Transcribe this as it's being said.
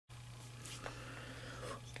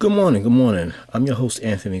Good morning, good morning. I'm your host,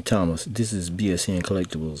 Anthony Thomas. This is BSN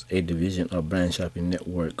Collectibles, a division of Brand Shopping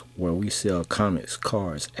Network where we sell comics,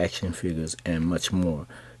 cards, action figures, and much more.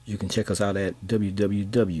 You can check us out at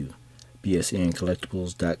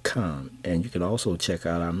www.bsncollectibles.com, and you can also check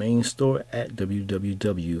out our main store at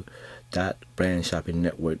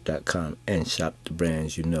www.brandshoppingnetwork.com and shop the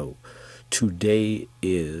brands you know. Today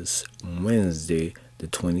is Wednesday, the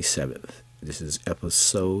 27th. This is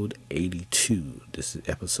episode 82.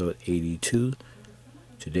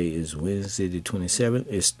 Today is Wednesday the 27th.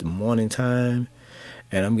 It's the morning time,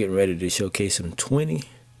 and I'm getting ready to showcase some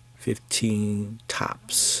 2015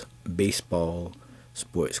 Topps baseball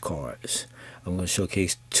sports cards. I'm going to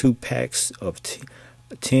showcase 2 packs of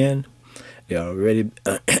 10. They're already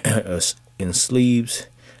in sleeves.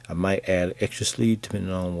 I might add an extra sleeve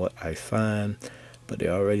depending on what I find, but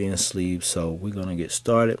they're already in sleeves, so we're going to get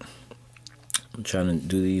started. I'm trying to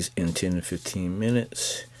do these in 10 to 15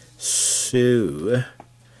 minutes. So,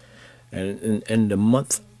 and in the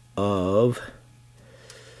month of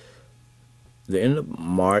the end of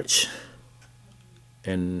March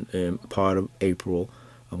and part of April,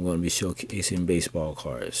 I'm going to be showcasing baseball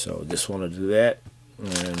cards. So just want to do that.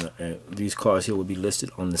 And these cards here will be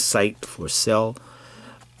listed on the site for sale.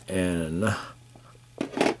 And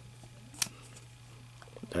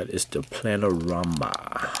that is the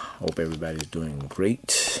Planorama. Hope everybody's doing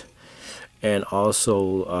great. And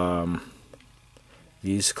also,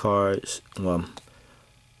 these cards, well,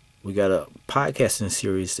 we got a podcasting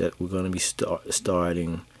series that we're going to be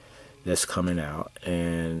starting that's coming out.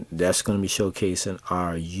 And that's going to be showcasing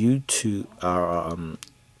our YouTube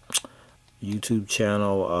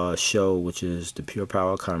channel show, which is the Pure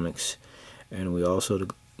Power Comics. And we also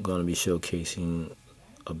going to be showcasing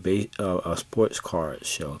a sports card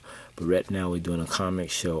show, but right now we're doing a comic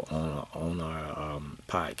show on our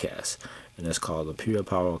podcast, and that's called the Pure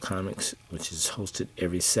Power Comics, which is hosted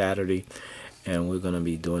every Saturday, and we're going to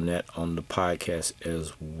be doing that on the podcast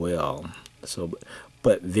as well. So,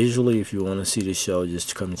 but visually, if you want to see the show,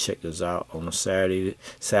 just come check us out on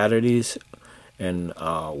Saturdays, and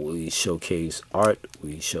we showcase art.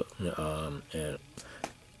 We show and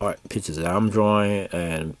art pictures that I'm drawing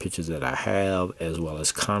and pictures that I have, as well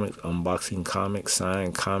as comics, unboxing comics,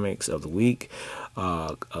 signed comics of the week,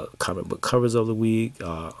 comic book covers of the week,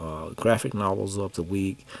 graphic novels of the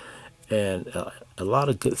week, and a lot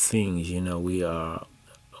of good things. You know, we are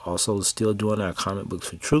also still doing our comic books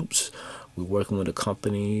for troops. We're working with a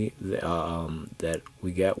company that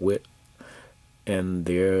we got with, and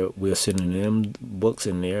we're sending them books,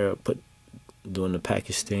 and they're doing the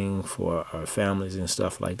package thing for our families and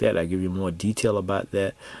stuff like that. I'll give you more detail about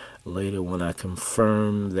that later when I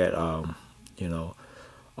confirm that you know,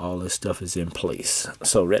 all this stuff is in place.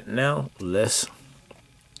 So right now, let's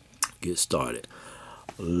get started.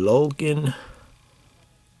 Logan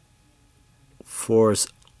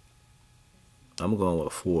Forsythe. I'm going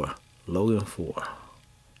with 4. Logan 4.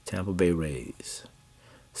 Tampa Bay Rays.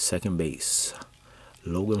 Second base.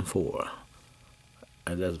 Logan 4.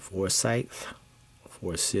 And that's Forsythe.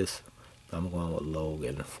 I'm going with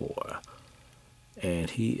Logan 4. And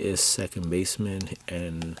he is second baseman,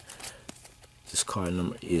 and his card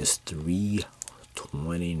number is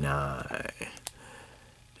 329.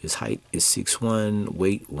 His height is 6'1",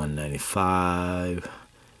 weight 195.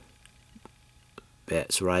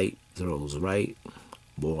 Bats right, throws right.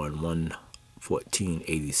 Born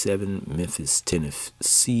 1/14/87, Memphis,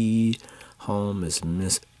 Tennessee. Home is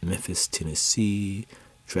Memphis, Tennessee.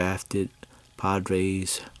 Drafted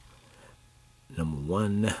Padres, number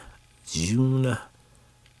 1, June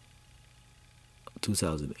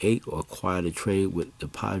 2008. Or acquired a trade with the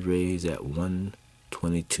Padres at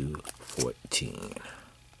 1/22/14.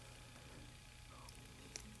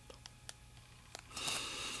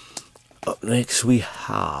 Up next we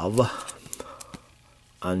have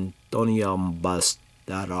Antonio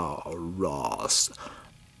Bastardo,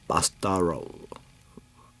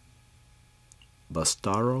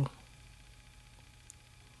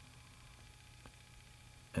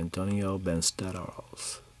 Antonio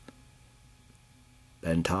Bantaros,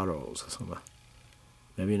 or something.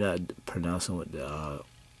 Maybe not pronouncing with the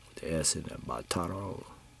S in it. Bautista.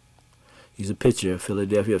 He's a pitcher,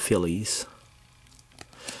 Philadelphia Phillies.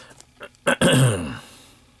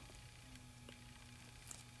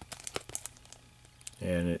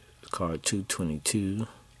 And it's card 222.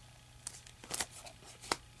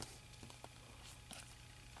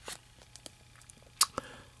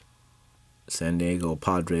 San Diego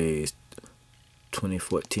Padres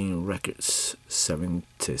 2014 records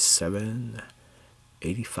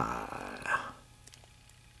 77/85.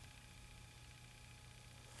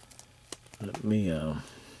 Let me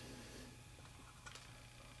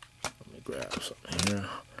grab something here.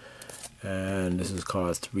 And this is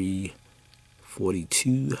card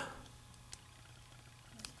 342.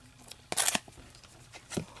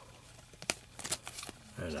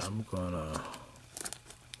 And I'm gonna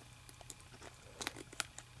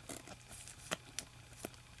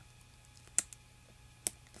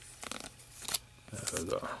there we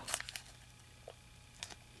go.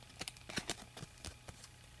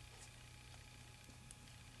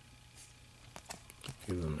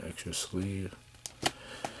 Give them an extra sleeve.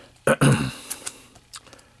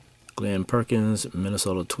 Glen Perkins,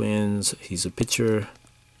 Minnesota Twins. He's a pitcher.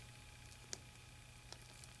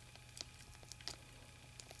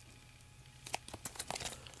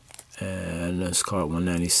 And this card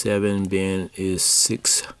 197. Ben is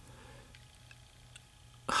 6.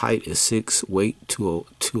 Height is 6. Weight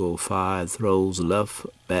 205. Throws left.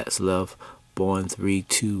 Bats left. Born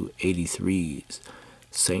 3/2/83.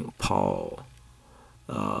 St. Paul,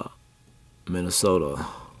 Minnesota.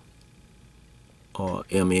 Or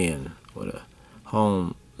MN. Whatever.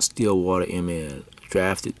 Home Stillwater MN.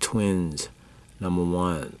 Drafted Twins.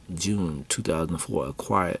 #1. June 2004.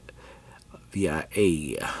 Acquired via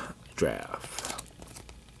a draft.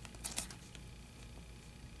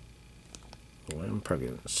 Glen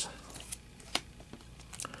Perkins.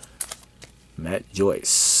 Matt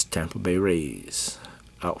Joyce, Tampa Bay Rays,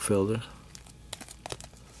 outfielder.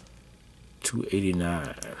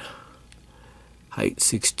 289. Height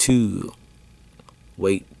 6'2".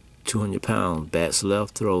 Weight 200 pounds. Bats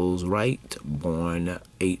left, throws right. Born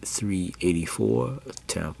 8/3/84.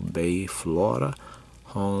 Tampa Bay, Florida.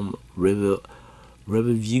 Home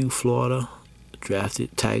Riverview, Florida.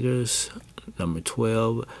 Drafted Tigers,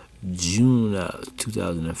 #12, June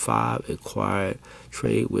 2005. Acquired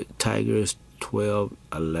trade with Tigers,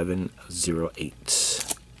 12/11/08.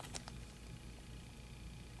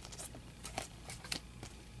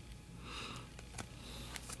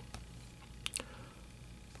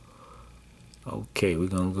 Okay, we're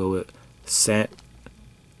gonna go with Sant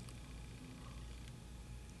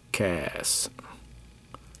Cass.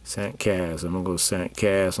 I'm gonna go Sant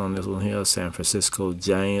Cass on this one here. San Francisco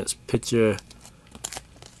Giants pitcher.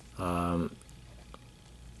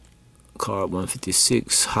 Card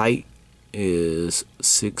 156. Height is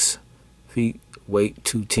 6 feet. Weight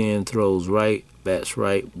 210. Throws right. Bats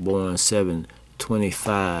right. Born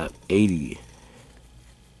 7/25/80.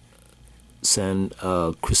 San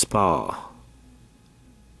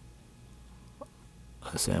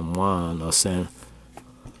Juan or San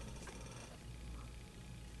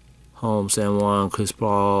Home San Juan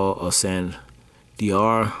Cristobal or San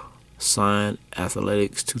DR. Signed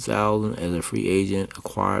Athletics 2000 as a free agent.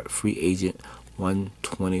 Acquired free agent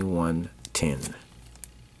 1/21/10.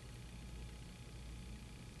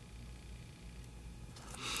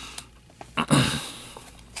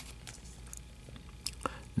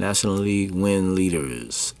 National League win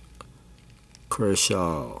leaders: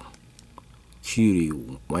 Kershaw,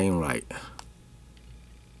 Cueto, Wainwright.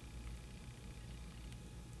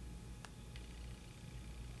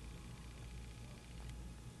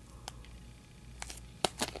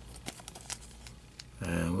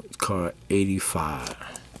 And card 85.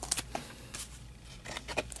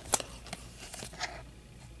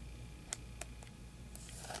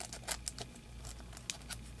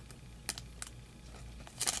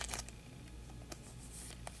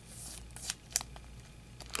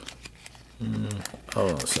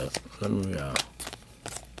 Hold on a sec. Let me I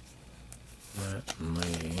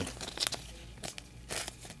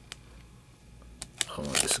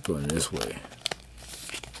want this to go in this way,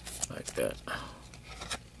 like that.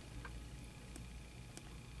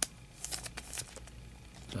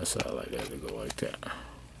 That's how I like that to go like that.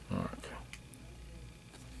 Alright.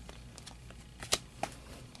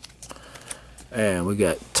 And we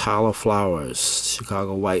got Tyler Flowers,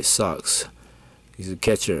 Chicago White Sox. He's a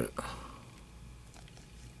catcher.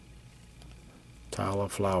 Tyler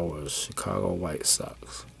Flowers, Chicago White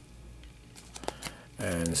Sox.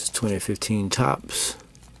 And this is 2015 tops.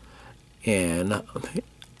 And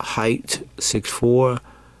height 6'4",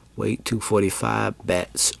 weight 245,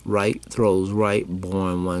 bats right, throws right,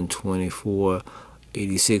 born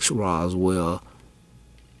 1/24/86, Roswell,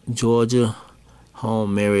 Georgia.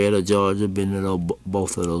 Home Marietta, Georgia. Been to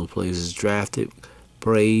both of those places. Drafted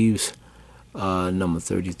Braves,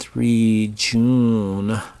 #33,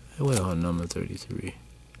 June. Wait on #33.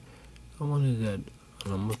 I wanted that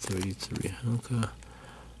 #33. Okay.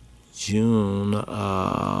 June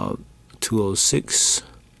 206.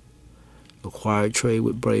 Acquired trade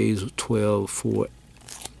with Braves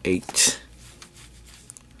 12/4/8.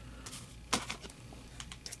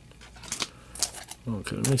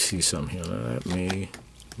 Okay, let me see something here. Let me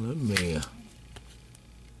Let me.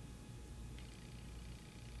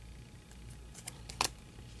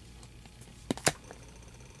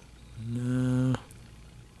 No.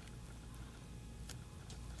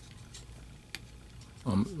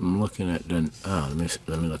 I'm looking at the.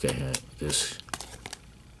 Let me look at here. This.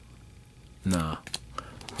 Nah,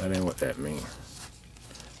 that ain't what that means.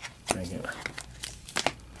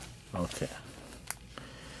 Okay.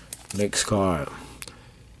 Next card.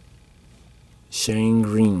 Shane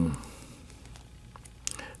Greene.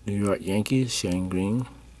 New York Yankees. Shane Greene.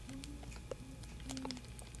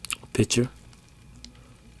 Pitcher.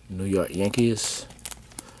 New York Yankees.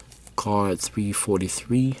 Card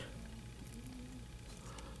 343.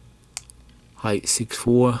 Height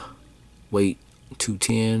 6'4", weight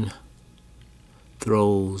 210,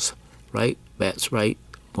 throws right, bats right,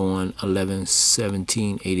 born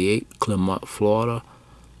 11/17/88, Claremont, Florida,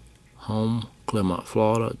 home, Claremont,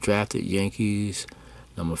 Florida, drafted Yankees,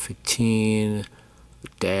 number 15,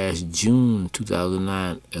 June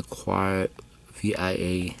 2009, acquired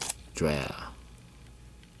VIA draft.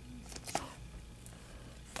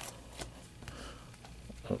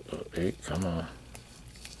 Hey, come on.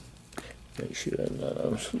 Make sure that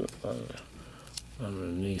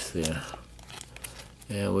underneath there.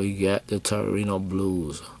 And we got the Toronto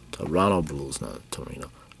Blues, not Torino.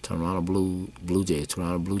 Toronto Blue Jays,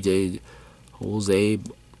 Jose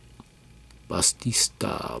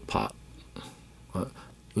Bautista pop.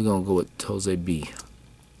 We're gonna go with Jose B.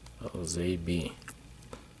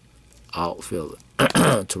 Outfielder.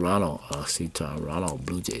 Toronto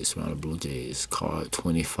Blue Jays, card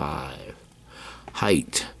 25.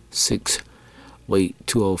 Height 6, weight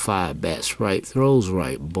 205, bats right, throws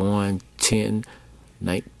right, born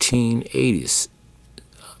 10/19/80s,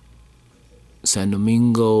 San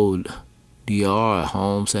Domingo DR,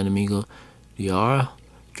 home San Domingo DR,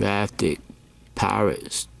 drafted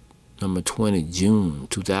Pirates, number 20, June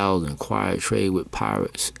 2000, acquired trade with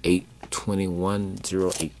Pirates,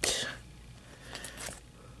 8/21/08.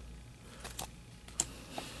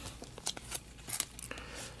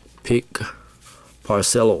 Pick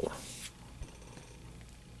Porcello.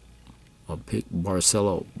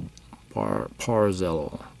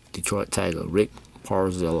 Porcello, Detroit Tiger, Rick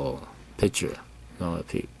Porcello, pitcher. Not a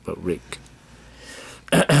pick, but Rick.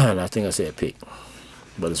 I think I said pick,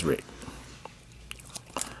 but it's Rick.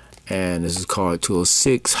 And this is card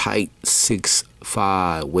 206, height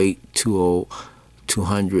 6'5", weight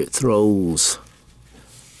 200, throws.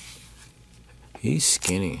 He's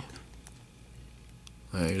skinny.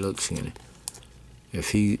 He looks skinny.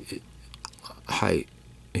 If he's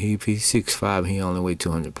 6'5", he only weigh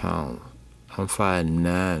 200 pounds. I'm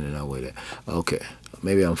 5'9", and I weigh that. Okay,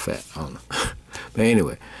 maybe I'm fat. I don't know. But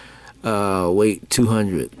anyway, weight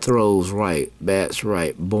 200, throws right, bats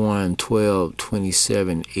right, born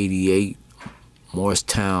 12/27/88,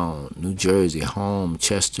 Morristown, New Jersey, home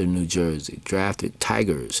Chester, New Jersey, drafted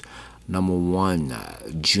Tigers, number 1,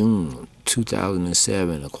 June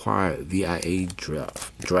 2007, acquired VIA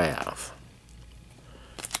draft.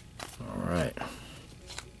 All right.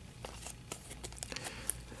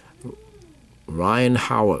 Ryan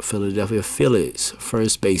Howard, Philadelphia Phillies,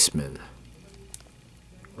 first baseman.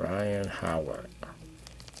 Ryan Howard,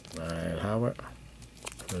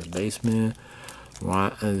 first baseman.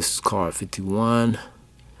 This is card 51.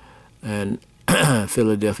 And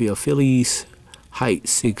Philadelphia Phillies, height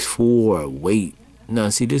 6'4", weight. Now,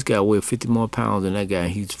 see, this guy weighs 50 more pounds than that guy.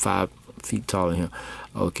 He's 5 feet taller than him.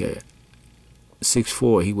 Okay.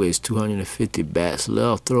 6'4", he weighs 250, bats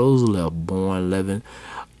left, throws left, born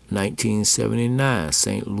 11/1979,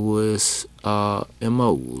 St. Louis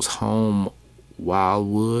MOs, home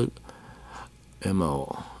Wildwood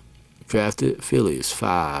MO, drafted Phillies,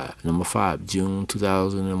 number 5, June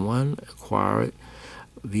 2001, acquired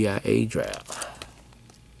VIA draft.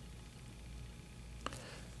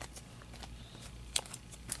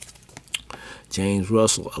 James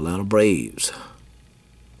Russell, Atlanta Braves.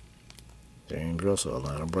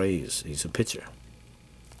 He's a pitcher.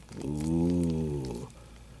 Ooh.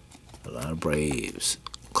 Atlanta Braves.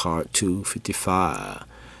 Card 255.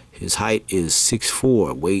 His height is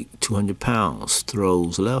 6'4", weight 200 pounds.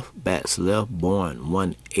 Throws left, bats left, born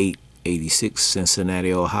 1/8/86,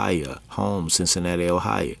 Cincinnati, Ohio. Home, Cincinnati,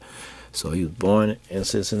 Ohio. So he was born in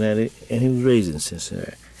Cincinnati and he was raised in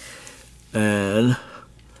Cincinnati. And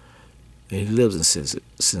he lives in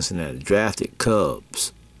Cincinnati. Drafted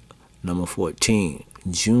Cubs, number 14,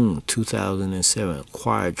 June 2007.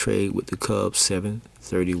 Acquired trade with the Cubs,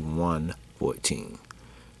 7/31/14.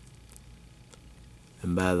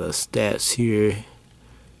 And by the stats here,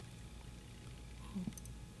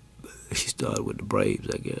 he started with the Braves,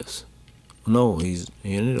 I guess. No, he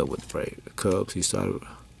ended up with the Cubs. He started.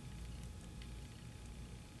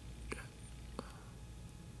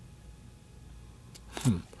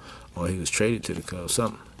 Or he was traded to the Cubs.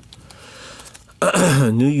 Something.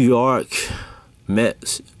 New York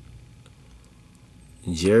Mets.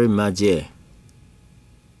 Jenrry Mejia.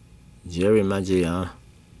 Jenrry Mejia,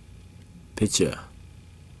 pitcher.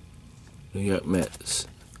 New York Mets.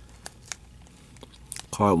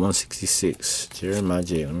 Card 166. Jenrry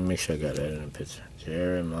Mejia. Let me make sure I got that in the picture.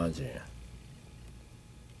 Jenrry Mejia.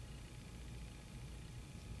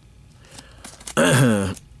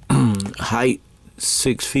 Height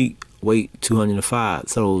 6 feet. Weight 205.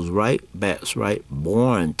 Throws right. Bats right.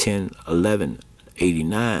 Born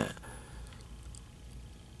 10/11/89.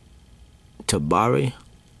 Tabari.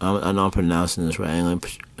 I know I'm pronouncing this right.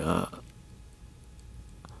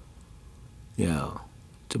 Yeah.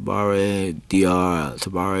 Tabari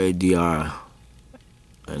DR.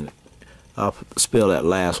 And I'll spell that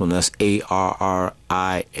last one. That's ARRISBA.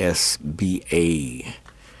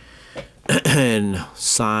 And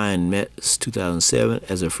signed Mets 2007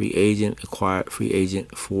 as a free agent. Acquired free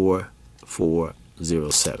agent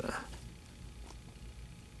 4407.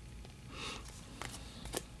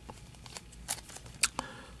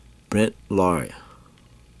 Brent Lawerie.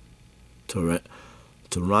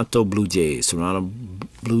 Toronto Blue Jays. Toronto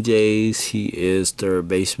Blue Jays. He is third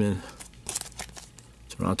baseman.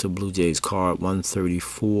 Toronto Blue Jays. Card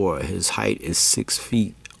 134. His height is 6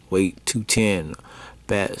 feet. Weight 210.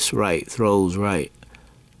 Bats right. Throws right.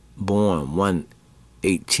 Born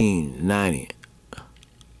 1/18/90.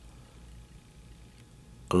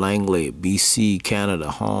 Langley, BC,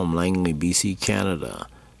 Canada. Home, Langley, BC, Canada.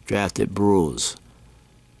 Drafted Brewers.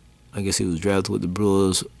 I guess he was drafted with the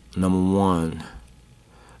Brewers, #1,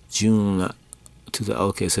 June 2000.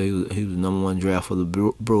 Okay, so he was #1 draft for the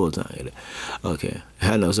Brewers. Okay,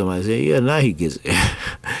 I know somebody said, yeah, now he gets it.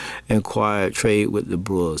 Inquired trade with the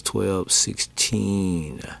Brewers,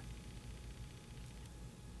 12/16.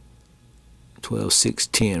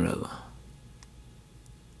 12/16 rather.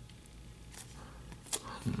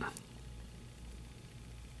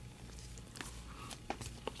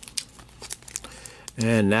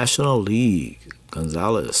 And National League,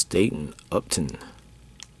 Gonzalez, Stanton, Upton.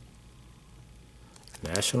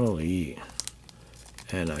 National League.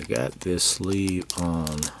 And I got this sleeve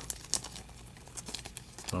on.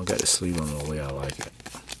 I don't got the sleeve on the way I like it.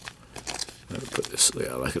 Let me put this sleeve.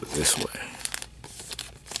 I like it this way.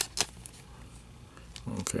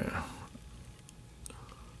 Okay.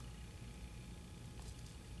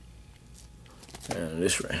 And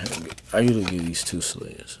this right here. I usually give these two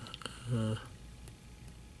sleeves.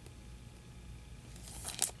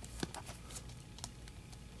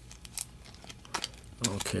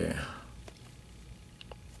 Okay.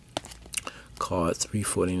 Card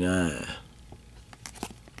 349.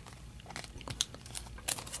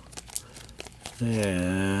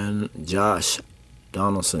 And Josh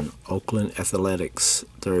Donaldson, Oakland Athletics,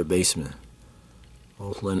 third baseman.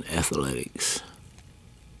 Oakland Athletics.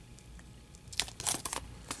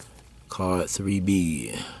 Card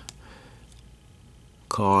 3B.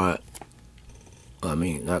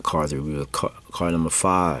 Not card 3B, but card number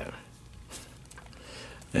 5.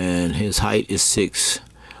 And his height is 6,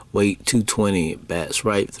 weight 220, bats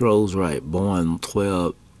right, throws right, born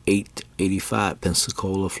 12/8/85,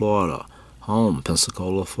 Pensacola, Florida. Home,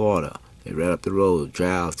 Pensacola, Florida. They right up the road.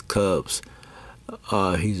 Draft Cubs.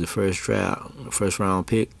 He's the first round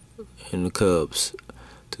pick in the Cubs.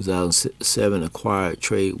 2007 acquired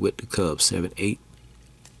trade with the Cubs,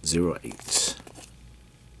 7808.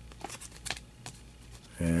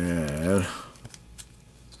 And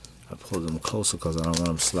I pulled them closer because I don't want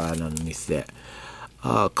them sliding underneath that.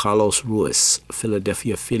 Carlos Ruiz,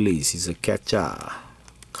 Philadelphia Phillies. He's a catcher.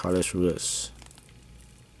 Carlos Ruiz.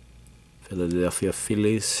 Philadelphia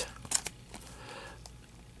Phillies.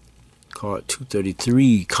 Card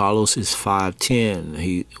 233. Carlos is 5'10".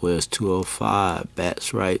 He wears 205.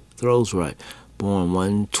 Bats right, throws right. Born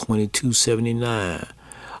 1/22/79.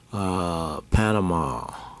 Panama.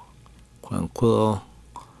 Quanquil.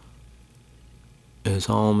 His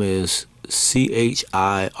home is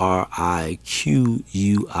CHIRIQUI,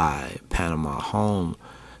 Panama. Home,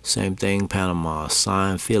 same thing, Panama.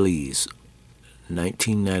 Signed Phillies,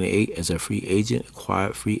 1998 as a free agent.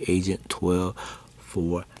 Acquired free agent,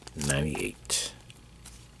 12/4/98.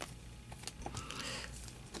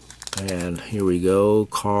 And here we go.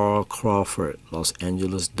 Carl Crawford, Los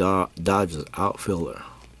Angeles Dodgers outfielder.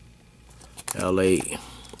 LA,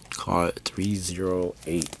 card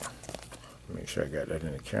 308. Make sure I got that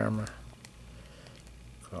in the camera.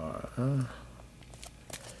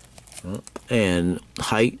 And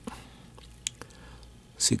height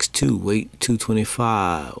 6'2", weight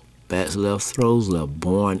 225. Bats left, throws left.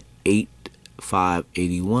 Born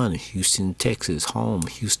 8/5/81. Houston, Texas. Home,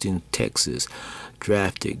 Houston, Texas.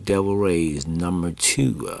 Drafted Devil Rays, number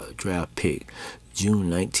 2 draft pick. June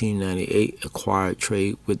 1998. Acquired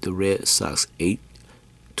trade with the Red Sox,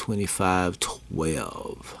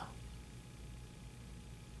 8/25/12.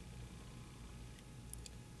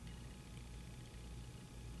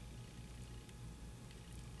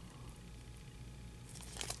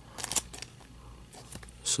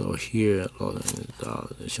 So here,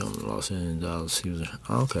 Los Angeles Dodgers.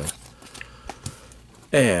 Okay.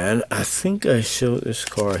 And I think I showed this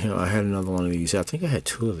card here. I had another one of these. I think I had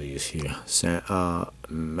 2 of these here.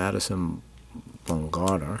 Madison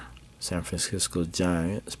Bumgarner, San Francisco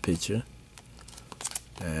Giants pitcher.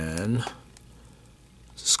 And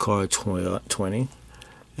this is card 20.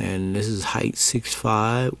 And this is height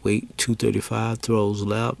 6'5", weight 235, throws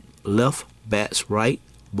left, bats right.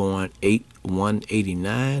 Born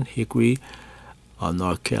 8/1/89, Hickory,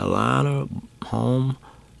 North Carolina. Home,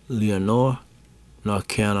 Leonore, North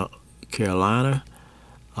Carolina.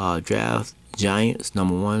 Draft Giants,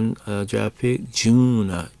 number 1 draft pick.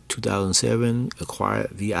 June 2007,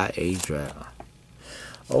 acquired via draft.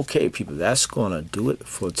 Okay, people, that's gonna do it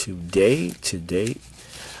for today.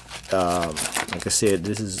 Like I said,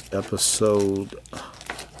 this is episode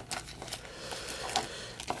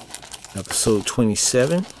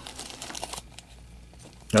 27.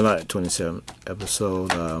 No, not 27.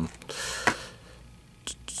 Episode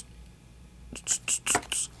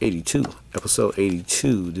 82. Episode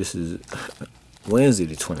 82. This is Wednesday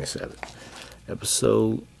the 27th.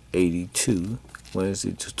 Episode 82.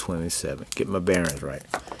 Wednesday the 27th. Get my bearings right.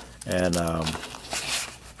 And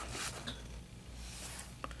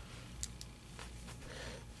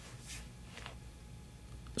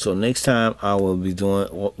so next time I will be doing,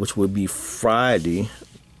 which will be Friday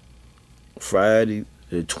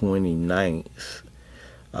the 29th,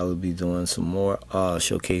 I will be doing some more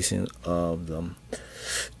showcasing of the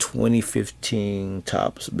 2015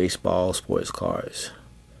 Topps Baseball Sports Cards.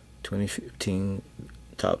 2015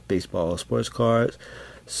 Top Baseball Sports Cards.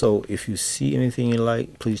 So if you see anything you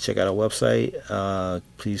like, please check out our website.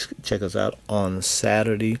 Please check us out on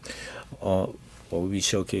Saturday. We'll be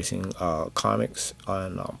showcasing comics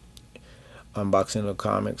on unboxing of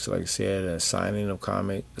comics, like I said, and signing of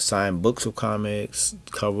comics, signed books of comics,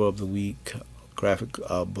 cover of the week, graphic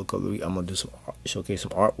book of the week. I'm gonna showcase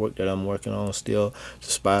some artwork that I'm working on still,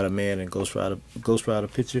 the Spider-Man and Ghost Rider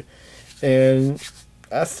picture, and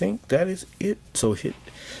I think that is it. So hit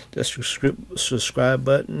the subscribe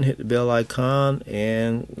button, hit the bell icon,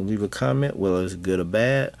 and leave a comment, whether it's good or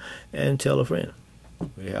bad, and tell a friend.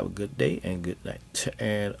 We have a good day and good night,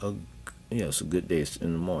 and it's a good day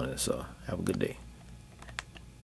in the morning. So have a good day.